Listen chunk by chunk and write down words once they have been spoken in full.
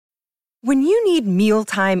When you need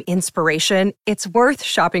mealtime inspiration, it's worth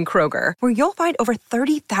shopping Kroger, where you'll find over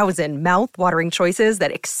 30,000 mouth-watering choices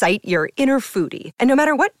that excite your inner foodie. And no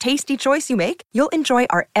matter what tasty choice you make, you'll enjoy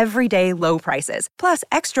our everyday low prices, plus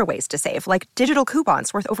extra ways to save, like digital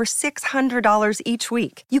coupons worth over $600 each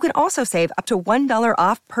week. You can also save up to $1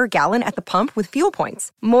 off per gallon at the pump with fuel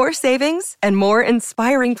points. More savings and more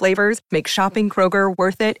inspiring flavors make shopping Kroger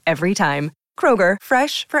worth it every time. Kroger,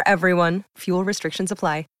 fresh for everyone. Fuel restrictions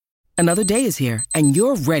apply. Another day is here, and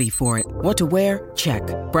you're ready for it. What to wear? Check.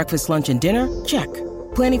 Breakfast, lunch, and dinner? Check.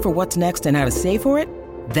 Planning for what's next and how to save for it?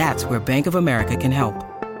 That's where Bank of America can help.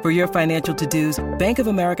 For your financial to-dos, Bank of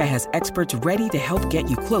America has experts ready to help get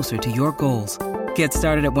you closer to your goals. Get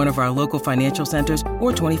started at one of our local financial centers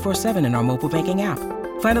or 24/7 in our mobile banking app.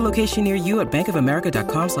 Find a location near you at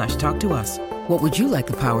bankofamerica.com/talktous. What would you like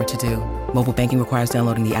the power to do? Mobile banking requires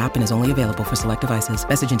downloading the app and is only available for select devices.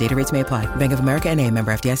 Message and data rates may apply. Bank of America N.A.,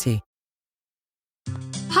 member FDIC.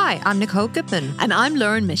 Hi, I'm Nicole Goodman. And I'm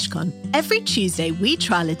Lauren Mishcon. Every Tuesday, we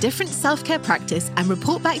trial a different self-care practice and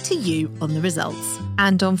report back to you on the results.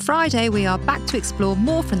 And on Friday, we are back to explore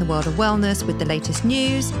more from the world of wellness with the latest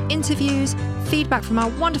news, interviews, feedback from our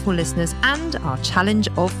wonderful listeners, and our challenge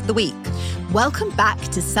of the week. Welcome back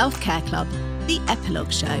to Self-Care Club, the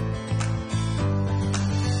Epilogue show.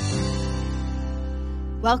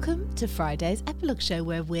 Welcome to Friday's Epilogue show,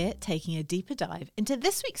 where we're taking a deeper dive into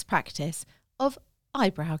this week's practice of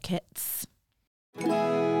eyebrow kits.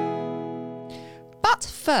 But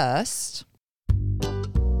first,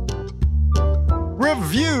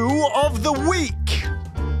 Review of the week.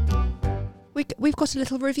 we've got a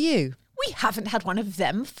little review. We haven't had one of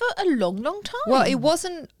them for a long, long time. Well, it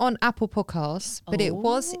wasn't on Apple Podcasts, but it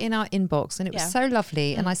was in our inbox, and it was so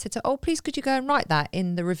lovely. And I said to her, please, could you go and write that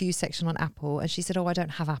in the review section on Apple? And she said, I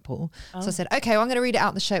don't have Apple. So I said, okay, well, I'm going to read it out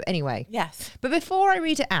in the show anyway. Yes. But before I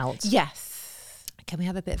read it out, Yes. can we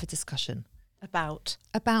have a bit of a discussion About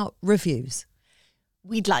reviews?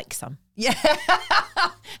 We'd like some. Yeah.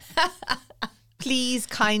 Please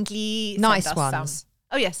kindly Nice send us ones. some.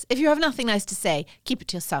 Oh, yes. If you have nothing nice to say, keep it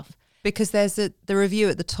to yourself. Because there's the review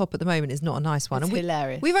at the top at the moment is not a nice one. It's and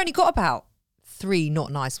hilarious. We've only got about 3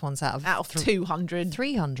 not nice ones out of 200.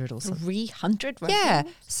 300 or something. 300 Yeah.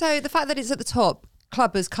 reviews? So the fact that it's at the top,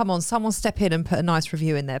 clubbers, come on, someone step in and put a nice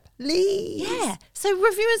review in there, please. Yeah. So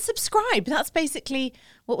review and subscribe. That's basically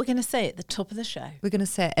what we're going to say at the top of the show. We're going to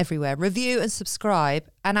say it everywhere. Review and subscribe.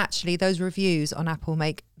 And actually, those reviews on Apple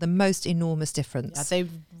make the most enormous difference. Yeah, they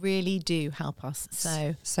really do help us.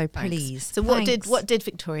 So thanks. Please. So what did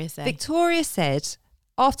Victoria say? Victoria said,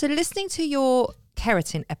 after listening to your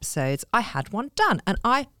keratin episodes, I had one done and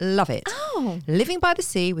I love it. Oh. Living by the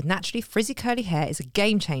sea with naturally frizzy curly hair is a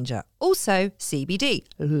game changer. Also, CBD,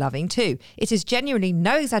 loving too. It is genuinely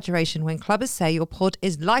no exaggeration when clubbers say your pod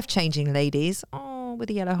is life-changing, ladies. Oh, with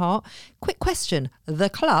a yellow heart. Quick question. The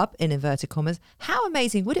club, in inverted commas, how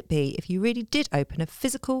amazing would it be if you really did open a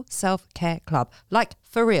physical self-care club? Like,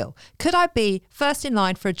 for real. Could I be first in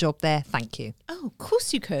line for a job there? Thank you. Oh, of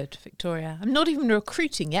course you could, Victoria. I'm not even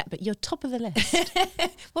recruiting yet, but you're top of the list.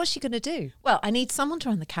 What's she going to do? Well, I need someone to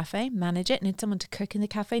run the cafe, manage it. I need someone to cook in the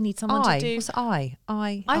cafe. Need someone to do... What's I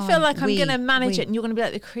feel like I'm going to manage we. it, and you're going to be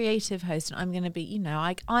like the creative host, and I'm going to be,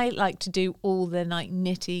 I like to do all the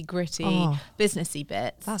nitty gritty businessy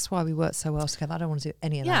bits. That's why we work so well together. I don't want to do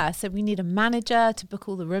any of that. Yeah, so we need a manager to book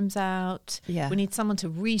all the rooms out. Yeah. We need someone to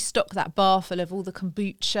restock that bar full of all the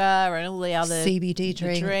kombucha and all the other CBD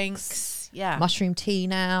drinks. Yeah. Mushroom tea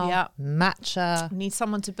now. Yeah. Matcha. We need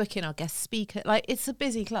someone to book in our guest speaker. It's a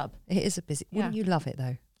busy club. It is a busy. Yeah. Wouldn't you love it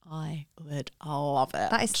though? I would love it.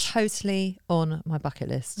 That is totally on my bucket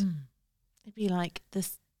list. It'd be like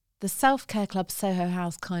the self-care club Soho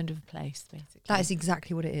House kind of place, basically. That is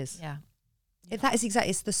exactly what it is. Yeah. That is exactly.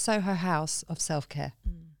 It's the Soho House of self-care.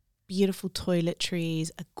 Beautiful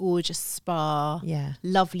toiletries, a gorgeous spa, Yeah.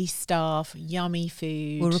 lovely staff, yummy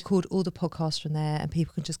food. We'll record all the podcasts from there, and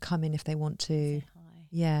people can just come in if they want to. Say hi.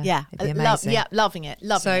 Yeah. Yeah. It'd be amazing. Loving it.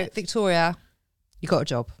 So, it. Victoria, you got a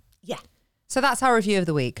job. Yeah. So that's our review of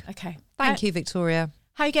the week. Okay. Thank you, Victoria.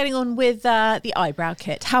 How are you getting on with the eyebrow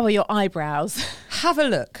kit? How are your eyebrows? Have a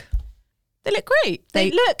look. They look great. They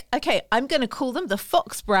look, okay, I'm going to call them the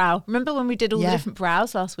fox brow. Remember when we did all the different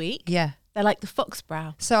brows last week? Yeah. They're like the fox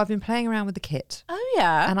brow. So I've been playing around with the kit. Oh,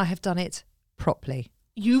 yeah. And I have done it properly.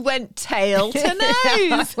 You went tail to nose.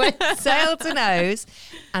 I went tail to nose.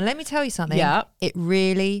 And let me tell you something. Yeah. It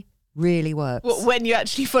really, really works. Well, when you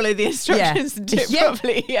actually follow the instructions and do it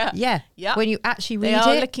properly. Yeah. Yeah. Yeah. When you actually read They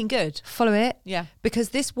are it, looking good. follow it. Yeah. Because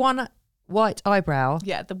this one white eyebrow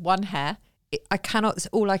Yeah, the one hair. I cannot. It's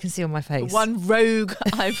all I can see on my face. One rogue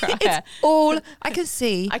eyebrow hair. All I can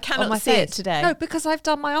see. I cannot on my see face. it today. No, because I've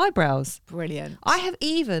done my eyebrows. Brilliant. I have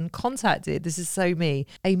even contacted, this is so me,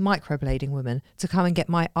 a microblading woman to come and get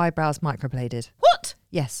my eyebrows microbladed. What?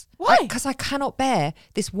 Yes. Why? Because I cannot bear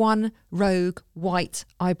this one rogue white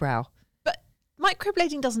eyebrow. But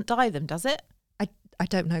microblading doesn't dye them, does it? I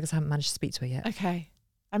don't know because I haven't managed to speak to her yet. Okay.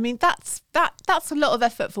 I mean, that's a lot of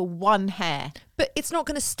effort for one hair. But it's not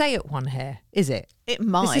going to stay at one hair, is it? It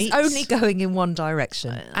might. This is only going in one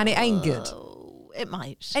direction, and it ain't good. It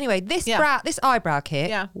might. Anyway, this eyebrow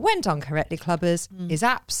kit, when done correctly, clubbers, is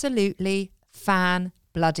absolutely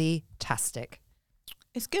fan-bloody-tastic.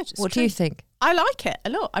 It's good. What do you think? I like it a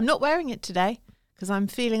lot. I'm not wearing it today because I'm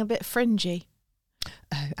feeling a bit fringy.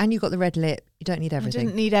 Oh, and you've got the red lip. You don't need everything. I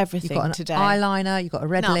didn't need everything You've got an today. eyeliner. You've got a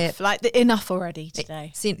red lip. Enough already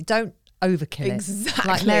today. See, don't overkill Exactly. it.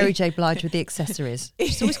 Like Mary J. Blige with the accessories.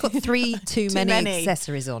 She's always got too many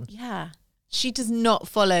accessories on. Yeah. She does not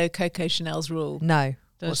follow Coco Chanel's rule. No.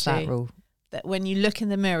 What's that rule? That when you look in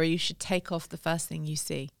the mirror, you should take off the first thing you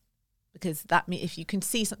see. Because that means if you can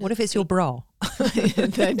see something. What if it's your bra?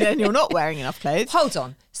 then you're not wearing enough clothes. Hold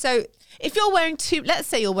on. So if you're wearing let's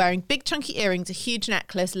say you're wearing big chunky earrings, a huge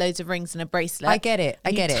necklace, loads of rings and a bracelet. I get it.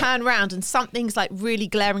 I get it. Turn around and something's like really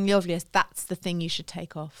glaringly obvious. That's the thing you should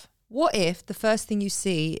take off. What if the first thing you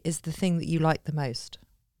see is the thing that you like the most?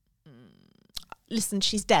 Listen,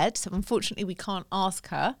 she's dead, so unfortunately we can't ask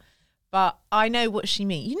her. But I know what she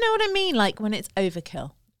means. You know what I mean? Like when it's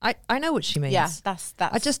overkill. I know what she means. Yeah, that's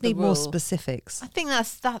I just need more specifics. I think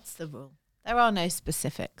that's the rule. There are no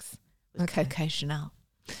specifics with Coco Chanel.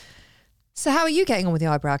 So how are you getting on with the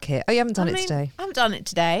eyebrow kit? Oh, you haven't done it today? I haven't done it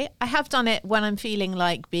today. I have done it when I'm feeling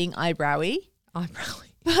like being eyebrowy.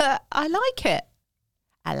 But I like it.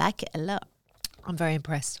 I like it a lot. I'm very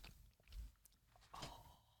impressed.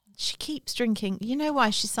 She keeps drinking. You know why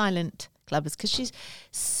she's silent, clubbers? Because she's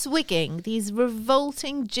swigging these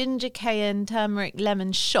revolting ginger cayenne turmeric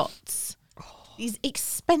lemon shots. These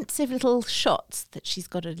expensive little shots that she's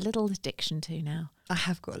got a little addiction to now. I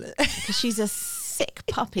have got it. Because she's a sick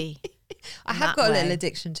puppy. I have got a little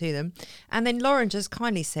addiction to them. And then Lauren just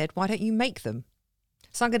kindly said, why don't you make them?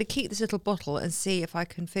 So I'm going to keep this little bottle and see if I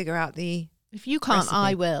can figure out the If you can't, recipe.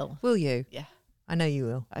 I will. Will you? Yeah. I know you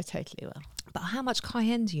will. I totally will. But how much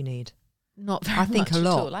cayenne do you need? Not very I think much a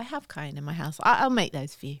lot. at all. I have cayenne in my house. I'll make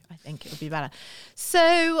those for you. I think it'll be better.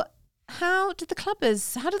 So how do the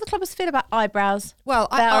clubbers feel about eyebrows? Well,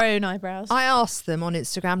 their own eyebrows. I asked them on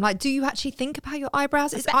Instagram, like, do you actually think about your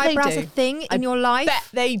eyebrows? Is bet eyebrows they a do. thing in your life? Bet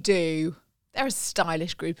they do. They're a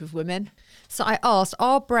stylish group of women. So I asked,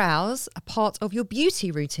 are brows a part of your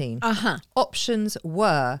beauty routine? Options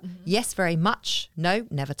were, yes, very much. No,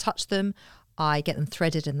 never touch them. I get them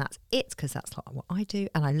threaded and that's it, because that's like what I do.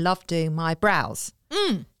 And I love doing my brows.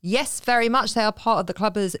 Yes, very much. They are part of the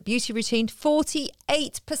clubbers' beauty routine.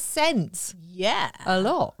 48%. Yeah. A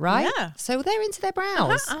lot, right? Yeah. So they're into their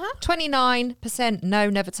brows. 29%, no,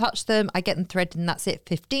 never touch them. I get them threaded and that's it.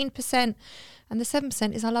 15%. And the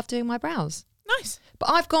 7% is I love doing my brows. Nice. But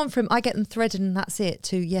I've gone from I get them threaded and that's it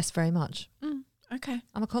to yes, very much. Okay.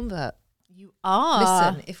 I'm a convert. You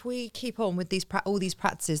are. Listen, if we keep on with all these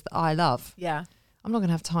practices that I love, Yeah. I'm not going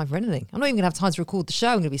to have time for anything. I'm not even going to have time to record the show.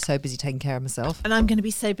 I'm going to be so busy taking care of myself. And I'm going to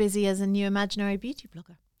be so busy as a new imaginary beauty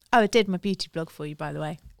blogger. Oh, I did my beauty blog for you, by the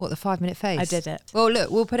way. What, the 5-minute face? I did it. Well,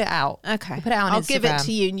 look, we'll put it out. Okay. We'll put it out on I'll Instagram. give it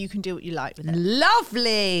to you and you can do what you like with it.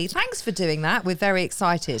 Lovely. Thanks for doing that. We're very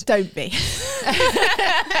excited. Don't be.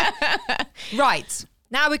 Right.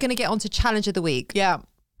 Now we're going to get on to Challenge of the Week. Yeah.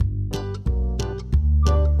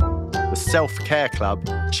 The Self-Care Club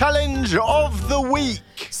Challenge of the Week.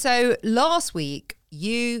 So last week,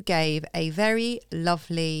 you gave a very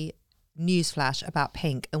lovely newsflash about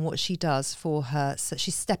Pink and what she does for her. So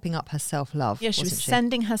she's stepping up her self-love. Yeah, she was wasn't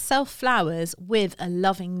sending herself flowers with a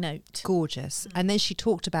loving note. Gorgeous. And then she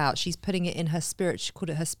talked about she's putting it in her spirit. She called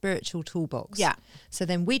it her spiritual toolbox. Yeah. So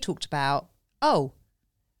then we talked about,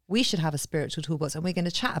 we should have a spiritual toolbox, and we're going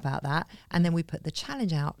to chat about that. And then we put the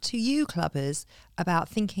challenge out to you clubbers about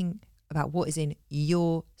thinking about what is in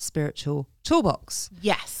your spiritual toolbox.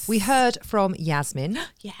 Yes. We heard from Yasmin.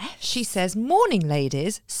 Yes. She says, morning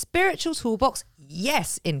ladies, spiritual toolbox,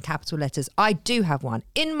 yes, in capital letters. I do have one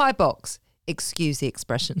in my box. Excuse the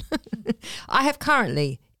expression. I have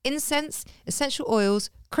currently incense, essential oils,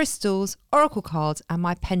 crystals, oracle cards, and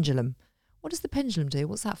my pendulum. What does the pendulum do?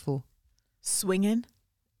 What's that for? Swinging.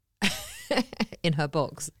 In her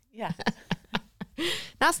box. Yeah.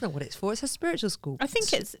 That's not what it's for. It's a spiritual school. I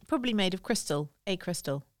think it's probably made of crystal, a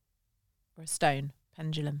crystal or a stone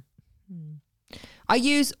pendulum. I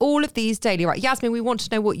use all of these daily. Right, Yasmin, we want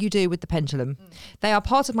to know what you do with the pendulum. They are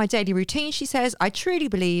part of my daily routine, she says. I truly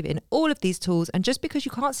believe in all of these tools, and just because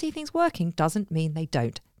you can't see things working doesn't mean they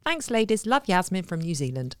don't. Thanks, ladies. Love, Yasmin from New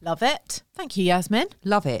Zealand. Love it. Thank you, Yasmin.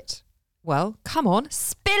 Love it. Well, come on,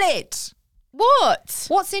 spill it. What?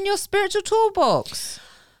 What's in your spiritual toolbox?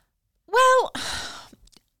 Well,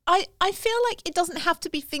 I feel like it doesn't have to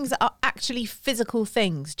be things that are actually physical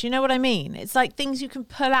things. Do you know what I mean? It's like things you can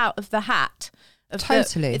pull out of the hat.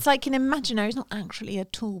 Totally. It's like an imaginary. It's not actually a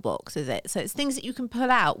toolbox, is it? So it's things that you can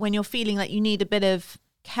pull out when you're feeling like you need a bit of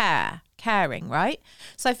caring, right?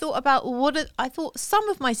 So I thought about I thought some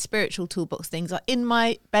of my spiritual toolbox things are in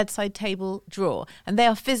my bedside table drawer, and they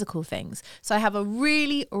are physical things. So I have a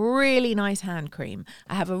really, really nice hand cream.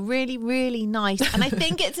 I have a really, really nice, and I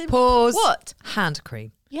think it's Pause. What? Hand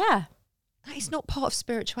cream. Yeah. That is not part of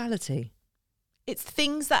spirituality. It's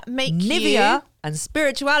things that make Nivea and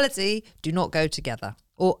spirituality do not go together.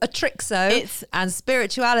 Or Atrixo and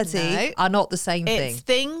spirituality are not the same thing. It's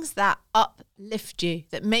things that uplift you,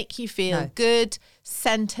 that make you feel good,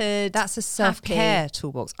 centered. That's a self-care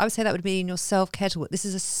toolbox. I would say that would be in your self-care toolbox. This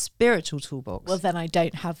is a spiritual toolbox. Well, then I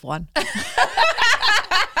don't have one. You've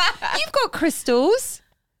got crystals.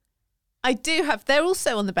 I do have. They're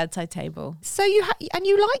also on the bedside table. So you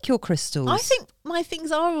like your crystals. I think my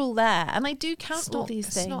things are all there, and I do count all these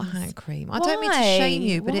things. It's not hand cream. I don't mean to shame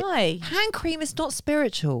you, but hand cream is not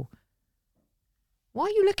spiritual. Why are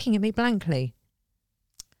you looking at me blankly?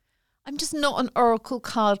 I'm just not an oracle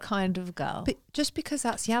card kind of girl. But just because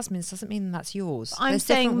that's Yasmin's doesn't mean that's yours. I'm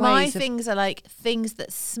saying my things are like things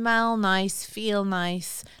that smell nice, feel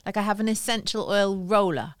nice. Like I have an essential oil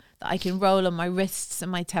roller that I can roll on my wrists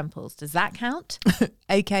and my temples. Does that count?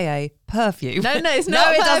 AKA perfume. No, it's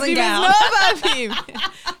not. No, a perfume. it doesn't count. It's not a perfume.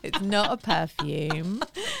 It's not a perfume.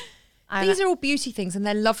 These are all beauty things, and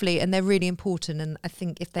they're lovely, and they're really important. And I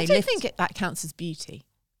think if they that counts as beauty.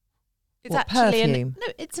 It's what, actually perfume?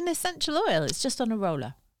 It's an essential oil. It's just on a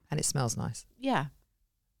roller, and it smells nice. Yeah.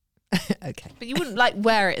 Okay, but you wouldn't like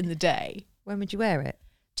wear it in the day. When would you wear it?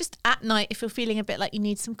 Just at night, if you're feeling a bit like you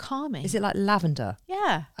need some calming. Is it like lavender?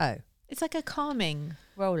 Yeah. Oh, it's like a calming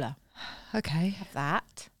roller. Okay, Have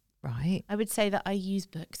that. right. I would say that I use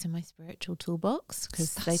books in my spiritual toolbox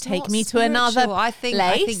because they That's take not me to another spiritual. I think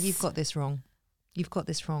place. you've got this wrong. You've got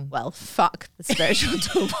this wrong. Well, fuck the spiritual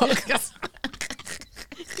toolbox.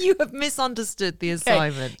 You have misunderstood the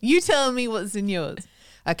assignment. Okay, you tell me what's in yours.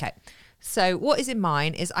 Okay, so what is in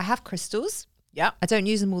mine is I have crystals. Yeah. I don't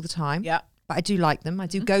use them all the time. Yeah. But I do like them. I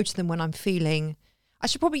do go to them when I'm feeling... I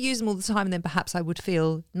should probably use them all the time, and then perhaps I would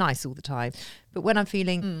feel nice all the time. But when I'm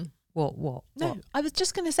feeling... What? No, I was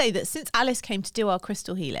just going to say that since Alice came to do our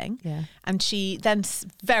crystal healing, and she then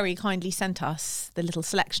very kindly sent us the little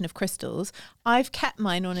selection of crystals, I've kept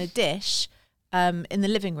mine on a dish in the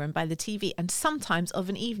living room by the TV, and sometimes of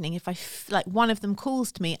an evening, if I like one of them calls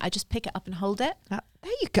to me, I just pick it up and hold it. There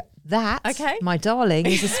you go. That, okay, my darling,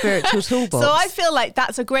 is a spiritual toolbox. So I feel like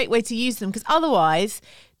that's a great way to use them, because otherwise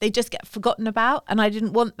they just get forgotten about, and I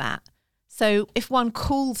didn't want that. So if one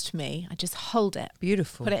calls to me, I just hold it.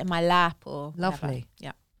 Beautiful. Put it in my lap or lovely. Whatever.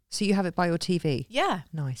 Yeah. So you have it by your TV? Yeah.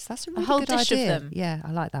 Nice. That's a really whole good dish idea. of them. Yeah,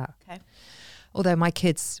 I like that. Okay. Although my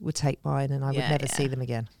kids would take mine and I would never see them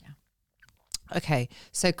again. Yeah. Okay,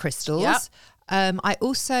 so crystals. Yep. I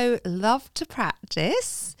also love to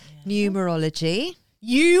practice numerology.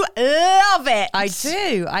 You love it. I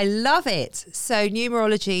do. I love it. So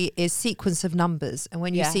numerology is sequence of numbers. And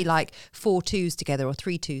when you see like 4 2s together or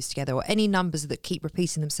 3 2s together or any numbers that keep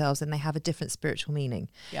repeating themselves, then they have a different spiritual meaning.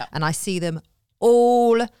 Yeah. And I see them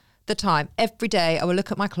all the time. Every day I will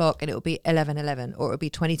look at my clock and it will be 11:11 or it will be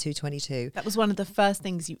 22:22. That was one of the first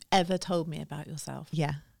things you ever told me about yourself.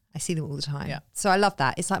 Yeah. I see them all the time. Yeah. So I love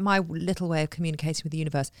that. It's like my little way of communicating with the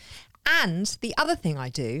universe. And the other thing I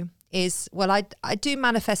do is, well, I do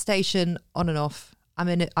manifestation on and off. I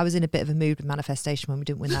was in a bit of a mood with manifestation when we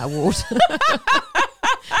didn't win that award.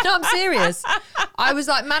 No, I'm serious. I was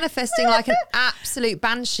like manifesting like an absolute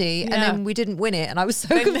banshee and then we didn't win it. And I was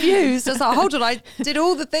so confused. I was like, hold on, I did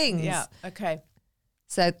all the things. Yeah, okay.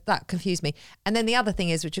 So that confused me. And then the other thing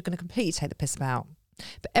is, which you're going to completely take the piss about,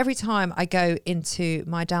 but every time I go into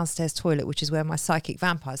my downstairs toilet, which is where my psychic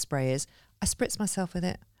vampire spray is, I spritz myself with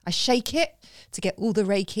it. I shake it to get all the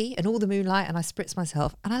Reiki and all the moonlight, and I spritz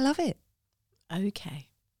myself, and I love it. Okay.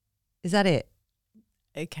 Is that it?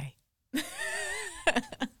 Okay. I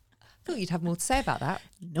thought you'd have more to say about that.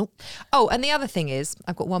 Nope. Oh, and the other thing is,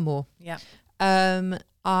 I've got one more. Yeah.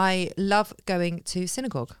 I love going to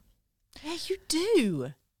synagogue. Yeah, you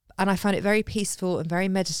do. And I find it very peaceful and very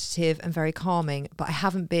meditative and very calming, but I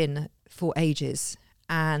haven't been for ages.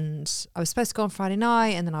 and I was supposed to go on Friday night,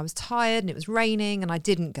 and then I was tired and it was raining and I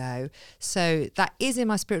didn't go. So that is in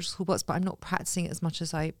my spiritual toolbox, but I'm not practicing it as much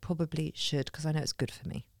as I probably should because I know it's good for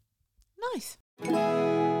me. Nice.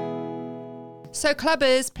 So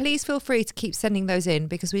clubbers, please feel free to keep sending those in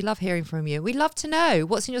because we love hearing from you. We love to know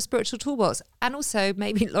what's in your spiritual toolbox. And also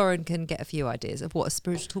maybe Lauren can get a few ideas of what a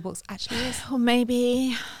spiritual toolbox actually is. Or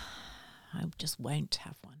maybe I just won't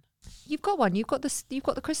have one. You've got one. You've got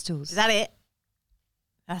the crystals. Is that it?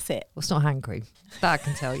 That's it. Well, it's not hand cream. That I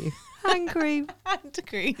can tell you. Hand cream. Hand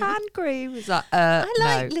cream. Hand cream. It's like, I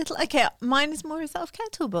like no. little... Okay, mine is more a self-care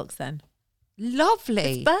toolbox then.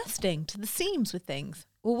 Lovely. It's bursting to the seams with things.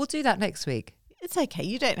 Well, we'll do that next week. It's okay.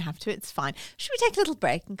 You don't have to. It's fine. Should we take a little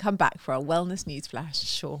break and come back for our wellness news flash?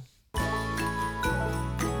 Sure.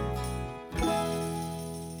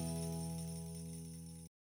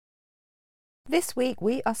 This week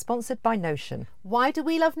we are sponsored by Notion. Why do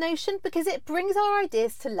we love Notion? Because it brings our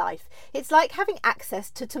ideas to life. It's like having access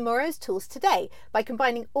to tomorrow's tools today by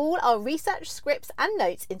combining all our research, scripts and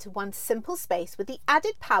notes into one simple space with the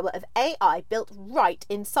added power of AI built right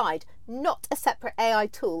inside, not a separate AI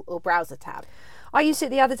tool or browser tab. I used it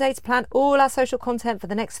the other day to plan all our social content for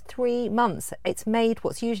the next 3 months. It's made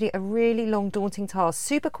what's usually a really long, daunting task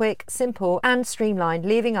super quick, simple and streamlined,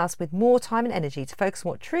 leaving us with more time and energy to focus on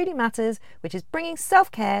what truly matters, which is bringing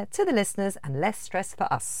self-care to the listeners and less stress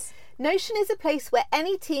for us. Notion is a place where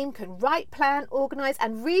any team can write, plan, organise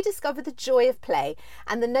and rediscover the joy of play,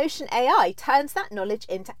 and the Notion AI turns that knowledge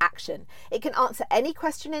into action. It can answer any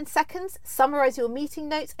question in seconds, summarise your meeting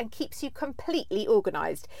notes and keeps you completely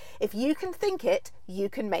organised. If you can think it, you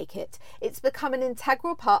can make it. It's become an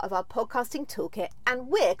integral part of our podcasting toolkit and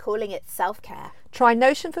we're calling it self-care. Try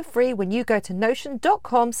Notion for free when you go to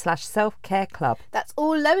notion.com/selfcareclub. That's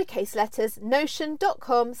all lowercase letters,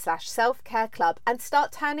 notion.com/selfcareclub, and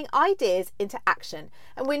start turning ideas into action.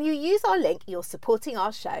 And when you use our link, you're supporting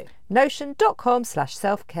our show.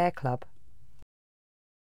 Notion.com/selfcareclub.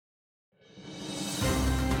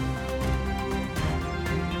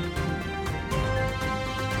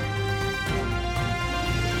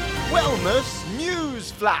 Wellness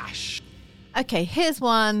news flash. Okay, here's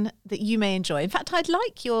one that you may enjoy. In fact, I'd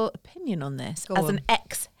like your opinion on this Go as on. an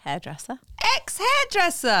ex-hairdresser.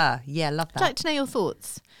 Ex-hairdresser! Yeah, love I'd that. like to know your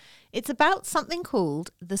thoughts. It's about something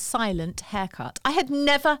called the silent haircut. I had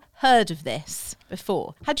never heard of this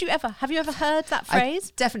before. Have you ever heard that phrase?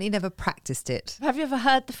 I've definitely never practiced it. Have you ever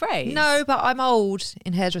heard the phrase? No, but I'm old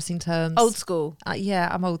in hairdressing terms. Old school. Yeah,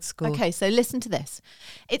 I'm old school. Okay, so listen to this.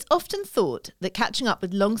 It's often thought that catching up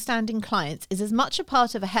with long-standing clients is as much a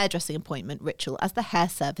part of a hairdressing appointment ritual as the hair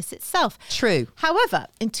service itself. True. However,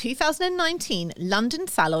 in 2019, London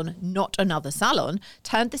salon Not Another Salon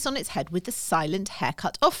turned this on its head with the silent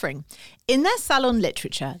haircut offering. In their salon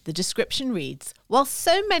literature, the description reads, while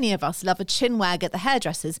so many of us love a chin wag at the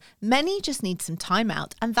hairdressers, many just need some time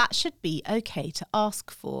out, and that should be okay to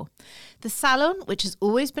ask for. The salon, which has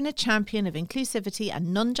always been a champion of inclusivity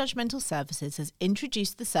and non-judgmental services, has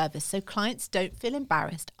introduced the service so clients don't feel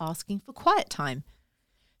embarrassed asking for quiet time.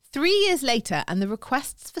 3 years later, and the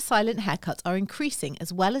requests for silent haircuts are increasing,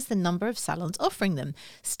 as well as the number of salons offering them.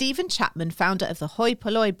 Stephen Chapman, founder of the Hoi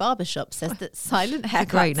Polloi Barbershop, says that silent a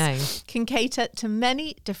great name. haircuts can cater to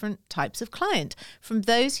many different types of client, from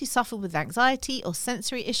those who suffer with anxiety or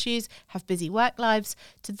sensory issues, have busy work lives,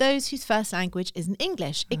 to those whose first language isn't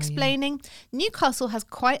English, explaining, Newcastle has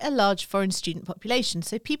quite a large foreign student population,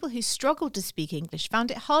 so people who struggled to speak English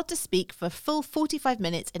found it hard to speak for a full 45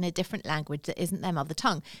 minutes in a different language that isn't their mother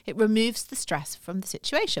tongue. It removes the stress from the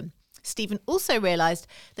situation. Stephen also realised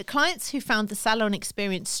that clients who found the salon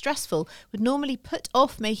experience stressful would normally put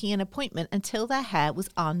off making an appointment until their hair was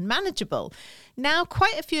unmanageable. Now,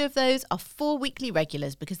 quite a few of those are 4 weekly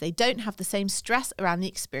regulars because they don't have the same stress around the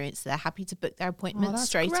experience. They're happy to book their appointment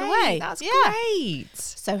straight away. That's great.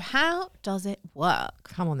 So how does it work?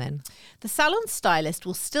 Come on then. The salon stylist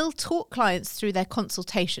will still talk clients through their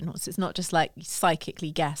consultation, so it's not just like you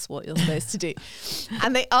psychically guess what you're supposed to do.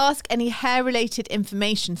 And they ask any hair-related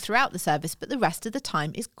information throughout the service, but the rest of the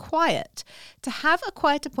time is quiet. To have a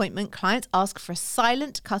quiet appointment, clients ask for a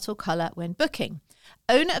silent cut or colour when booking.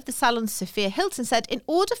 Owner of the salon, Sophia Hilton, said, in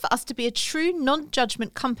order for us to be a true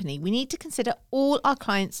non-judgment company, we need to consider all our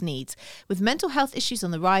clients' needs. With mental health issues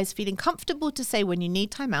on the rise, feeling comfortable to say when you need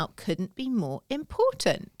time out couldn't be more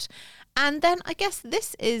important. And then I guess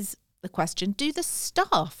this is the question, do the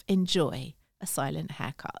staff enjoy a silent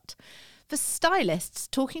haircut? For stylists,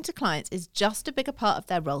 talking to clients is just a bigger part of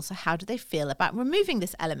their role, so how do they feel about removing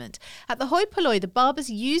this element? At the Hoi Polloi, the barbers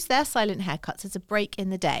use their silent haircuts as a break in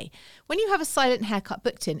the day. When you have a silent haircut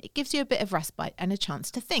booked in, it gives you a bit of respite and a chance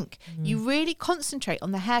to think. You really concentrate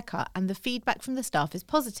on the haircut, and the feedback from the staff is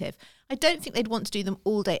positive. I don't think they'd want to do them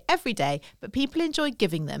all day, every day, but people enjoy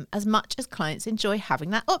giving them as much as clients enjoy having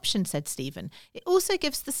that option, said Stephen. It also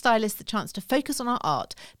gives the stylist the chance to focus on our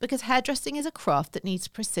art, because hairdressing is a craft that needs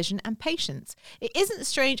precision and patience. It isn't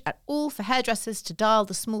strange at all for hairdressers to dial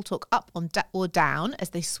the small talk up or down as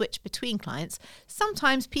they switch between clients.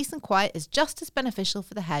 Sometimes peace and quiet is just as beneficial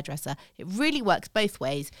for the hairdresser. It really works both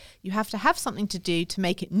ways. You have to have something to do to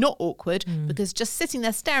make it not awkward, because just sitting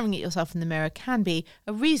there staring at yourself in the mirror can be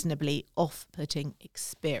a reasonably off-putting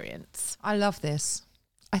experience. I love this.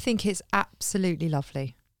 I think it's absolutely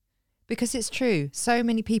lovely. Because it's true. So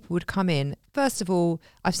many people would come in. First of all,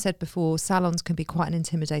 I've said before, salons can be quite an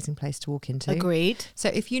intimidating place to walk into. Agreed. So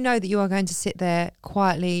if you know that you are going to sit there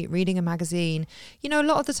quietly reading a magazine, you know, a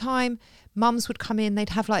lot of the time mums would come in, they'd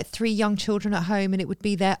have like 3 young children at home and it would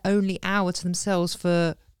be their only hour to themselves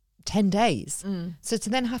for 10 days. So to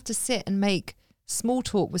then have to sit and make small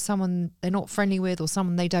talk with someone they're not friendly with or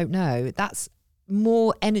someone they don't know, that's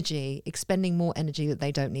more energy, expending more energy that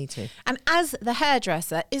they don't need to. And as the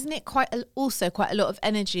hairdresser, isn't it also quite a lot of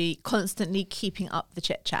energy constantly keeping up the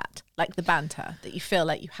chit chat, like the banter that you feel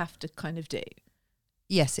like you have to kind of do?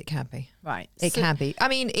 Yes, it can be. Right. It can be. I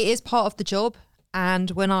mean, it is part of the job.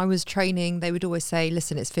 And when I was training, they would always say,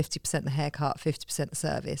 listen, it's 50% the haircut, 50% the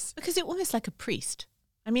service. Because it's almost like a priest.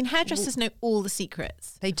 I mean, hairdressers know all the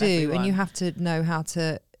secrets. They do. Everyone. And you have to know how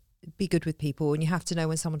to be good with people, and you have to know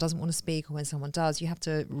when someone doesn't want to speak or when someone does. You have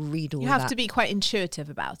to read all that. You have to be quite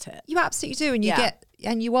intuitive about it. You absolutely do.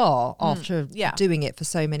 And you are after doing it for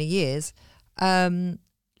so many years.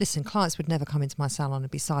 Listen, clients would never come into my salon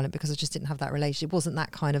and be silent because I just didn't have that relationship. It wasn't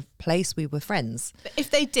that kind of place. We were friends. But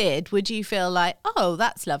if they did, would you feel like, oh,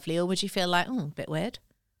 that's lovely? Or would you feel like, a bit weird?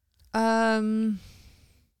 Well,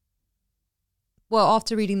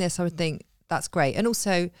 after reading this, I would think that's great. And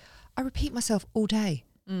also, I repeat myself all day.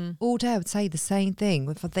 All day I would say the same thing.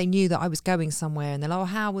 If they knew that I was going somewhere and they're like, oh,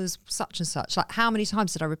 how was such and such? Like, how many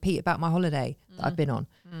times did I repeat about my holiday that I've been on?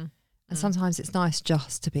 And sometimes it's nice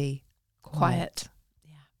just to be quiet.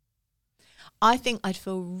 Yeah. I think I'd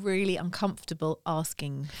feel really uncomfortable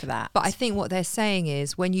asking for that. But I think what they're saying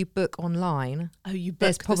is when you book online, you book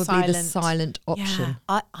there's probably the silent option.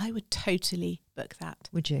 Yeah, I would totally book that.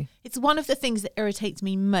 Would you? It's one of the things that irritates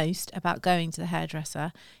me most about going to the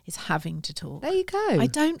hairdresser is having to talk. There you go. I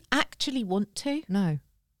don't actually want to. No.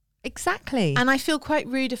 Exactly. And I feel quite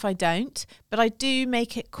rude if I don't, but I do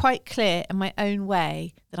make it quite clear in my own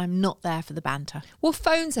way that I'm not there for the banter. Well,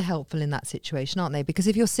 phones are helpful in that situation, aren't they? Because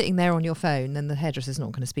if you're sitting there on your phone, then the hairdresser's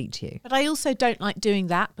not going to speak to you. But I also don't like doing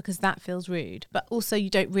that because that feels rude. But also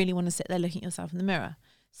you don't really want to sit there looking at yourself in the mirror.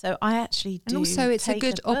 So I actually do. And also it's a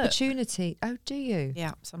good opportunity. Oh, do you?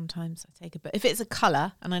 Yeah, sometimes I take a book. If it's a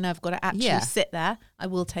colour and I know I've got to actually sit there, I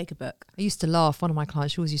will take a book. I used to laugh. One of my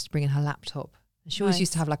clients, she always used to bring in her laptop. And she always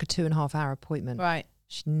used to have like a 2.5 hour appointment. Right.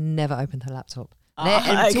 She never opened her laptop.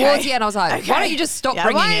 And towards the end, I was like, why don't you just stop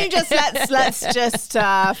bringing it? Why don't you just let's just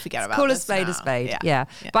forget about it. Call a spade a spade. Yeah.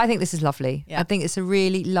 But I think this is lovely. Yeah. I think it's a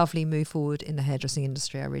really lovely move forward in the hairdressing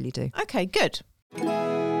industry. I really do. Okay, good.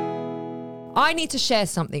 I need to share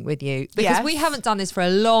something with you because we haven't done this for a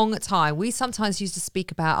long time. We sometimes used to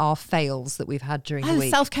speak about our fails that we've had during the week.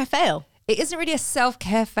 Self-care fail. It isn't really a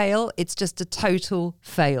self-care fail. It's just a total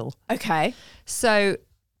fail. Okay. So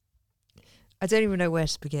I don't even know where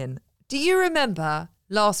to begin. Do you remember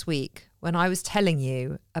last week when I was telling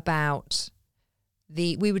you about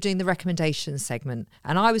we were doing the recommendations segment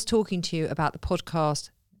and I was talking to you about the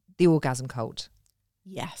podcast, The Orgasm Cult?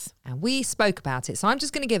 Yes. And we spoke about it. So I'm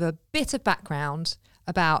just going to give a bit of background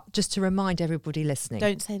about, just to remind everybody listening.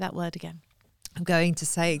 Don't say that word again. I'm going to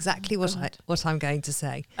say exactly what I'm going to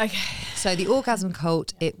say. Okay. So The Orgasm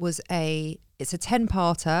Cult, it's a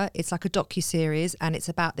 10-parter. It's like a docuseries, and it's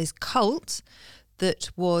about this cult that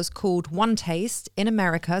was called One Taste in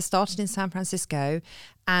America, started in San Francisco,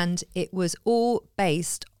 and it was all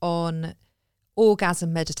based on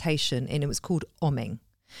orgasm meditation, and it was called Omming.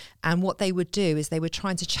 And what they would do is they were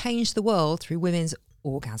trying to change the world through women's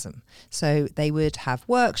orgasm. So they would have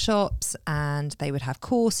workshops and they would have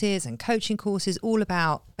courses and coaching courses all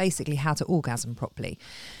about basically how to orgasm properly.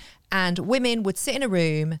 And women would sit in a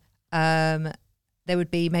room. There would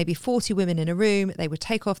be maybe 40 women in a room. They would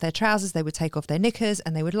take off their trousers, they would take off their knickers,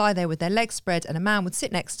 and they would lie there with their legs spread, and a man would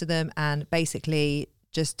sit next to them and basically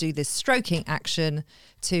just do this stroking action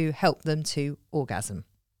to help them to orgasm.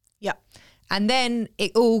 Yeah. And then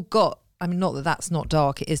it all got I mean, not that that's not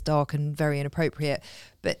dark. It is dark and very inappropriate,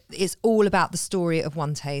 but it's all about the story of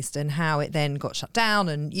One Taste and how it then got shut down.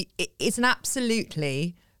 And it's an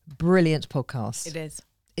absolutely brilliant podcast. It is.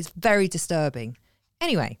 It's very disturbing.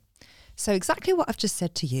 Anyway, so exactly what I've just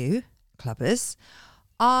said to you, clubbers.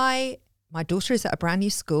 My daughter is at a brand new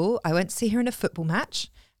school. I went to see her in a football match,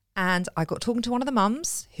 and I got talking to one of the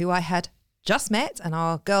mums who I had just met, and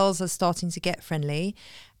our girls are starting to get friendly.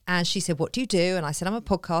 And she said, what do you do? And I said, I'm a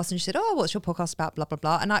podcast. And she said, oh, what's your podcast about? Blah, blah,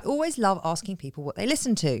 blah. And I always love asking people what they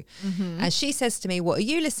listen to. Mm-hmm. And she says to me, what are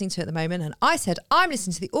you listening to at the moment? And I said, I'm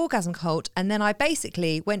listening to the Orgasm Cult. And then I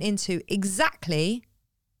basically went into exactly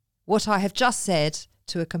what I have just said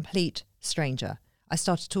to a complete stranger. I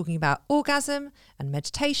started talking about orgasm and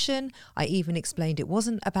meditation. I even explained it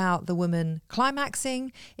wasn't about the woman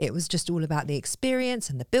climaxing. It was just all about the experience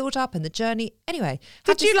and the build-up and the journey. Anyway.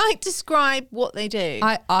 Did you describe what they do?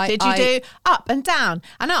 Did you do up and down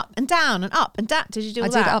and up and down and up and down? Did you do all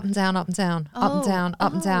that? I did up and down, up and down, up and down,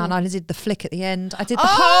 up and down. I did the flick at the end. I did the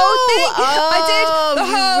whole thing. I did the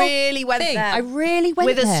whole You really went thing. there. I really went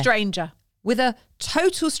with there. a stranger. With a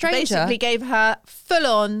total stranger. Basically gave her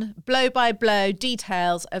full-on, blow-by-blow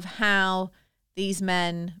details of how these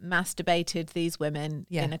men masturbated these women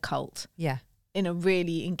in a cult. Yeah. In a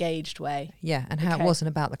really engaged way. Yeah, and how it wasn't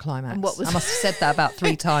about the climax. And what was I must have said that about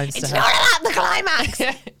 3 times to It's her. not about the climax!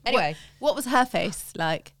 Anyway. What was her face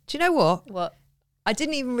like? Do you know what? What? I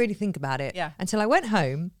didn't even really think about it Yeah. until I went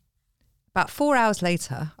home. About 4 hours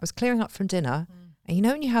later, I was clearing up from dinner. And you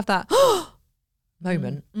know when you have that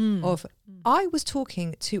moment of, I was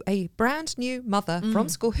talking to a brand new mother from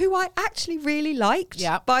school who I actually really liked.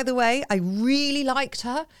 Yeah. By the way, I really liked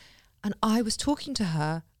her. And I was talking to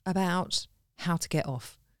her about how to get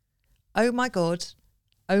off. Oh my God.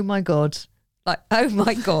 Oh my God. Like, oh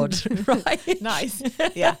my God. Right? Nice.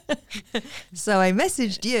 Yeah. So I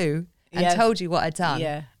messaged you and told you what I'd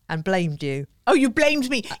done and blamed you. Oh, you blamed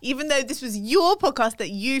me. Even though this was your podcast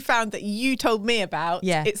that you found that you told me about,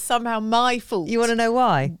 it's somehow my fault. You want to know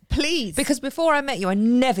why? Please. Because before I met you, I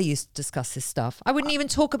never used to discuss this stuff. I wouldn't even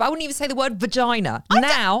talk about, I wouldn't even say the word vagina. But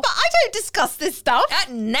I don't discuss this stuff.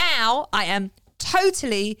 Now I am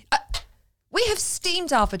totally... we have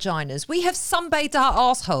steamed our vaginas. We have sunbathed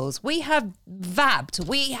our assholes. We have vabbed.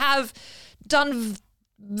 We have done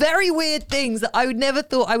very weird things that I would never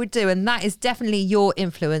thought I would do. And that is definitely your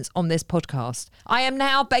influence on this podcast. I am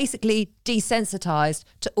now basically desensitized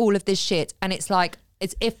to all of this shit. And it's like,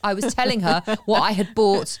 it's if I was telling her what I had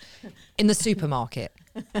bought in the supermarket.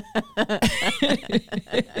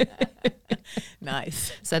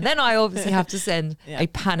 Nice. So then I obviously have to send a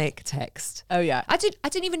panic text. Oh yeah. I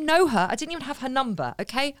didn't even know her. I didn't even have her number.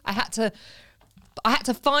 Okay. I had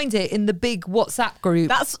to find it in the big WhatsApp group.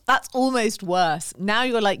 That's almost worse. Now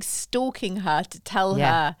you're like stalking her to tell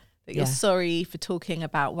her that you're sorry for talking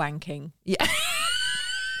about wanking. Yeah.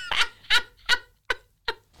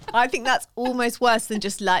 I think that's almost worse than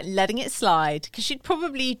just like letting it slide, because she'd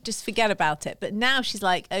probably just forget about it. But now she's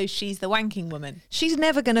like, oh, she's the wanking woman. She's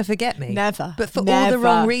never going to forget me. Never. But for all the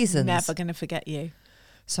wrong reasons. Never going to forget you.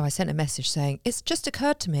 So I sent a message saying, it's just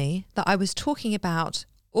occurred to me that I was talking about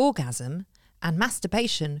orgasm and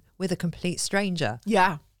masturbation with a complete stranger.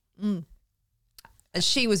 Yeah. And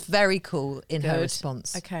she was very cool in her Good.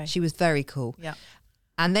 response. Okay. She was very cool. Yeah.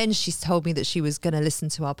 And then she told me that she was going to listen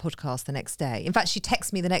to our podcast the next day. In fact, she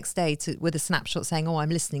texted me the next day with a snapshot saying, oh,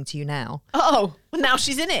 I'm listening to you now. Oh, well, now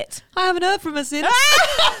she's in it. I haven't heard from her since. I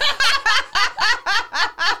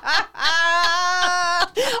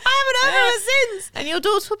haven't heard from her since. And your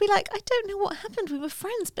daughter will be like, I don't know what happened. We were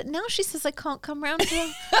friends, but now she says I can't come round to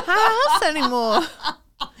her house anymore.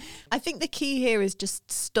 I think the key here is just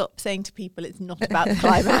stop saying to people it's not about the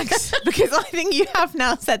climax, because I think you have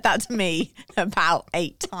now said that to me about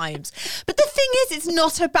 8 times. But the thing is, it's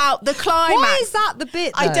not about the climax. Why is that the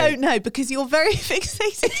bit, though? I don't know, because you're very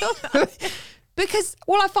fixated on that. Because,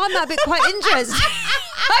 well, I find that bit quite interesting.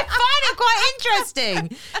 I find it quite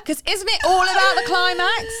interesting. Because isn't it all about the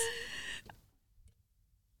climax?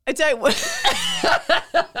 I don't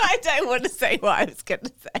want to say what I was going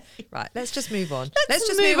to say. Right, let's just move on. Let's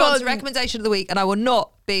just move move on on to recommendation of the week, and I will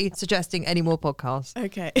not be suggesting any more podcasts.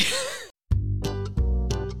 Okay.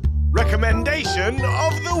 Recommendation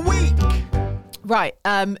of the week. Right,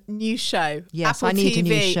 new show. Yes, Apple I need TV, a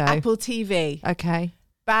new show. Apple TV. Okay.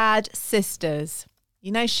 Bad Sisters.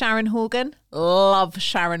 You know Sharon Horgan? Love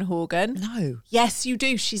Sharon Horgan. No. Yes, you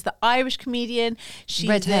do. She's the Irish comedian. She's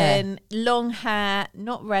Red hair. in long hair,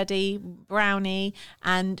 not ready, brownie,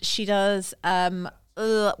 and she does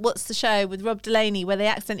what's the show with Rob Delaney where they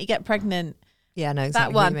accidentally get pregnant? Yeah, no,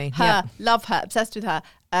 exactly That one, what you mean. her, Yeah. love her, obsessed with her.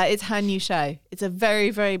 It's her new show. It's a very,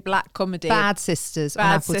 very black comedy. Bad Sisters on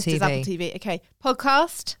Bad Apple Sisters, TV. Apple TV. Okay,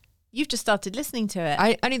 podcast. You've just started listening to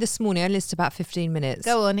it. Only this morning, I listened to about 15 minutes.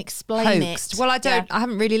 Go on, explain Hoaxed. it. Well, I don't. Yeah. I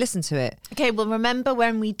haven't really listened to it. Okay, well, remember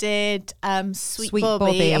when we did Sweet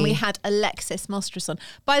Bobby and we had Alexis Mostrous on?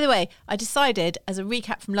 By the way, I decided, as a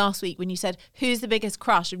recap from last week, when you said, who's the biggest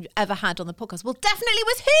crush you've ever had on the podcast? Well, definitely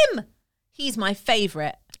was him. He's my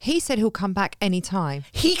favourite. He said he'll come back anytime.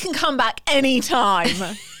 He can come back anytime.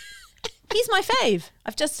 He's my fave.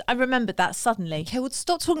 I remembered that suddenly. Okay, well,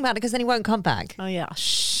 stop talking about it because then he won't come back. Oh, yeah.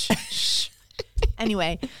 Shh. Shh.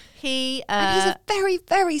 Anyway, and he's a very,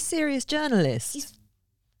 very serious journalist. he's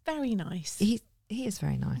very nice. He is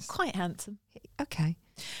very nice. Quite handsome. Okay.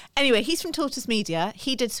 Anyway, he's from Tortoise Media.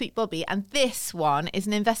 He did Sweet Bobby, and this one is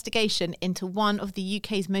an investigation into one of the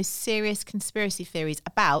UK's most serious conspiracy theories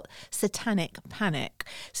about satanic panic.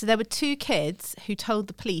 So there were 2 kids who told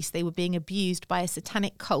the police they were being abused by a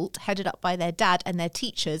satanic cult headed up by their dad and their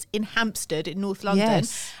teachers in Hampstead in North London.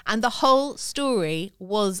 Yes. And the whole story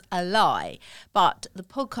was a lie. But the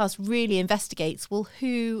podcast really investigates, well,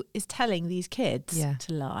 who is telling these kids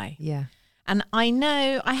to lie? Yeah. And I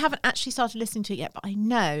know, I haven't actually started listening to it yet, but I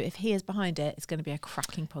know if he is behind it, it's going to be a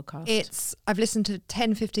cracking podcast. I've listened to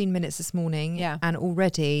 10, 15 minutes this morning. Yeah. And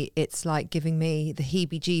already it's like giving me the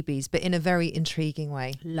heebie-jeebies, but in a very intriguing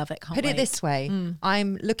way. Love it, can't Put wait. it this way,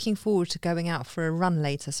 I'm looking forward to going out for a run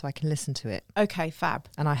later so I can listen to it. Okay, fab.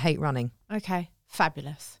 And I hate running. Okay,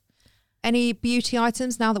 fabulous. Any beauty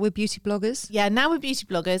items now that we're beauty bloggers? Yeah, now we're beauty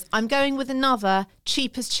bloggers. I'm going with another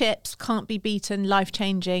cheap as chips, can't be beaten,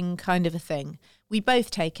 life-changing kind of a thing. We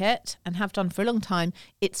both take it and have done for a long time.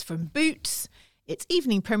 It's from Boots. It's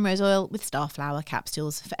evening primrose oil with starflower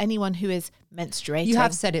capsules for anyone who is menstruating. You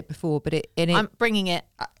have said it before, but I'm bringing it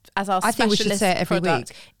as our I think we specialist should say it every product.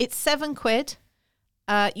 week. It's £7.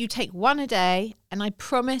 You take one a day, and I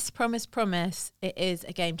promise, it is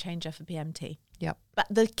a game changer for PMT. Yep. But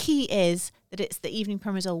the key is that it's the evening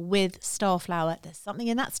primrose oil with starflower. There's something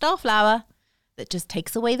in that starflower that just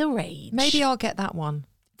takes away the rage. Maybe I'll get that one.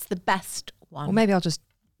 It's the best one. Or maybe I'll just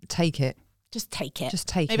take it. Just take it. Just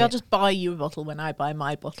take Maybe it. I'll just buy you a bottle when I buy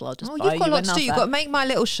my bottle. I'll just buy You've got you a lot to do. You've got another. to make my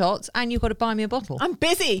little shots and you've got to buy me a bottle. I'm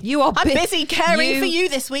busy. You are I'm busy caring you- for you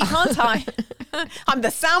this week, aren't I? I'm the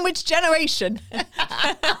sandwich generation.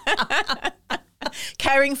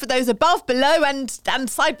 Caring for those above, below, and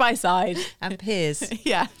side by side. And peers.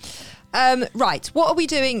 Yeah. Right. What are we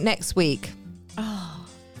doing next week? Oh,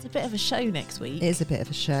 it's a bit of a show next week. It is a bit of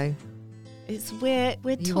a show. We're Are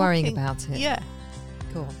you talking, worrying about it? Yeah.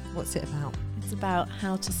 Go on. What's it about? It's about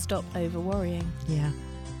how to stop over worrying. Yeah.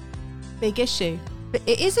 Big issue. But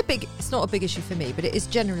it's not a big issue for me, but it is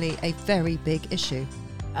generally a very big issue.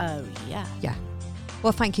 Oh, yeah. Yeah.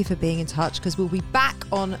 Well, thank you for being in touch because we'll be back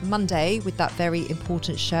on Monday with that very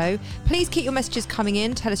important show. Please keep your messages coming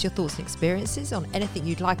in. Tell us your thoughts and experiences on anything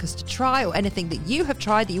you'd like us to try or anything that you have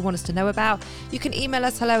tried that you want us to know about. You can email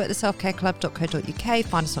us hello@theselfcareclub.co.uk,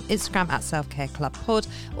 find us on Instagram @selfcareclubpod,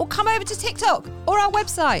 or come over to TikTok or our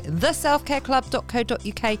website,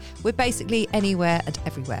 theselfcareclub.co.uk. We're basically anywhere and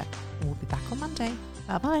everywhere. And we'll be back on Monday.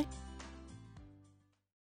 Bye-bye.